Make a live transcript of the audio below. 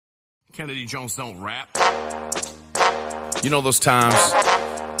Kennedy Jones don't rap. You know those times,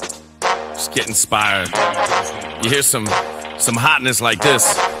 just get inspired. You hear some hotness like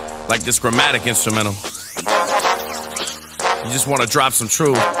this grammatic instrumental. You just want to drop some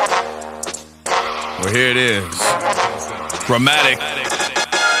truth. Well, here it is. Grammatic.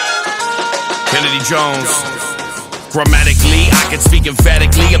 Kennedy Jones. Grammatically, I can speak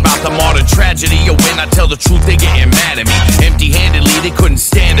emphatically about the modern tragedy. Or when I tell the truth, they getting mad at me. Empty-handedly, they couldn't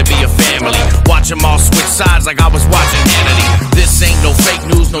stand to be a family. Watch them all switch sides like I was watching Hannity. This ain't no fake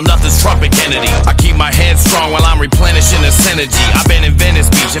news, no nothing's trumping Kennedy. I keep my head strong while I'm replenishing this energy. I've been in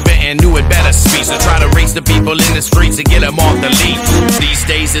Venice Beach, inventing new and better speech. I try to race the people in the streets and get them off the leash. These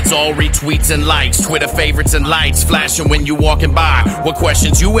days it's all retweets and likes, Twitter favorites and lights flashing when you walking by. What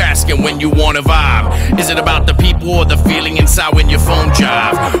questions you asking when you wanna vibe? Is it about the people or the feeling inside when your phone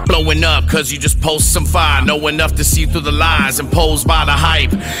jive? Blowing up cause you just post some fire, know enough to see through the lies imposed by the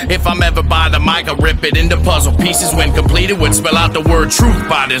hype. If I'm ever by the mic, I rip it into puzzle pieces. When completed, would spell out the word truth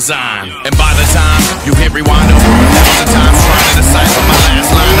by design. And by the time you hit rewind over 1,000 times, trying to decipher my last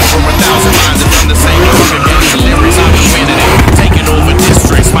line over 1,000 lines, and then the same over again. The lyrics I've been winning it, taking over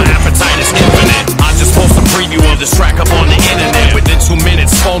districts. My appetite is infinite. I just post a preview of this track up on the internet. Within 2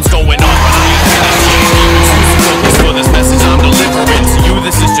 minutes, phones going off, but I ain't finished. For this message I'm delivering to you,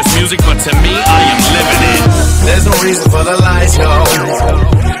 this is just music, but to me, I am living it. There's no reason for the lies, yo.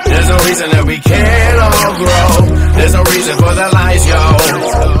 There's no reason that we can't all grow. There's no reason for the lies, yo.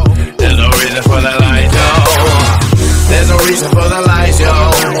 There's no reason for the lies, yo. There's no reason for the lies,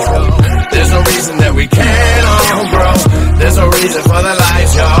 yo. There's no reason that we can't all grow. There's no reason for the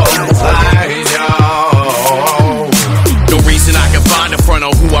lies, yo. Lies, yo. No reason I can find in front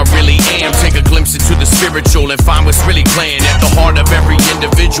of who I really am. Take a glimpse into the spiritual and find what's really playing at the heart of every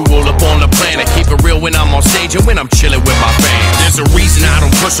individual up on the planet. Keep it real when I'm on stage and when I'm chilling with my fans. There's a reason I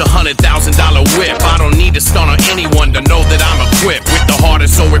don't push $100,000 whip. I don't need to stun on anyone to know that I'm equipped with the heart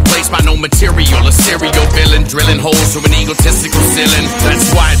and soul replaced by no material. A serial villain drilling holes through an egotistical ceiling.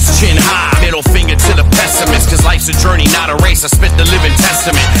 That's why it's chin high, middle finger to the pessimist. Cause life's a journey, not a race. I spit the living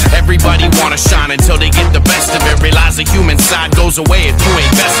testament. Everybody wanna shine until they get the best of it. Realize the human side goes away if you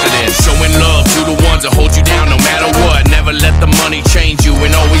ain't vested in. Showing love to the ones that hold you down no matter what. Never let the money change you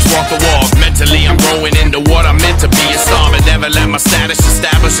and always walk the walk. Mentally I'm growing into what I'm meant to be. A star, but never let my status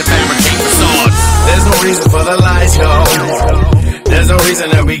establish a fabricate facade. There's no reason for the lies, yo. There's no reason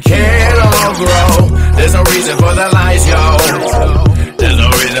that we can't all grow. There's no reason for the lies, yo. There's no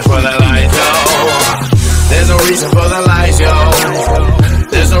reason for the lies, yo. There's no reason for the lies, yo.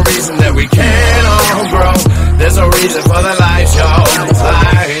 There's no reason that we can't all grow. There's no reason for the lies, yo.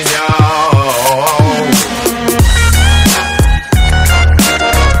 Lies, yo.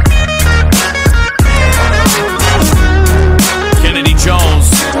 Kennedy Jones,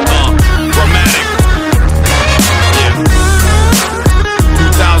 grammatic. Yeah.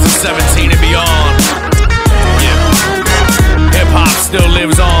 2017 and beyond. Yeah. Hip hop still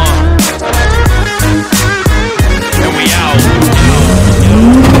lives on.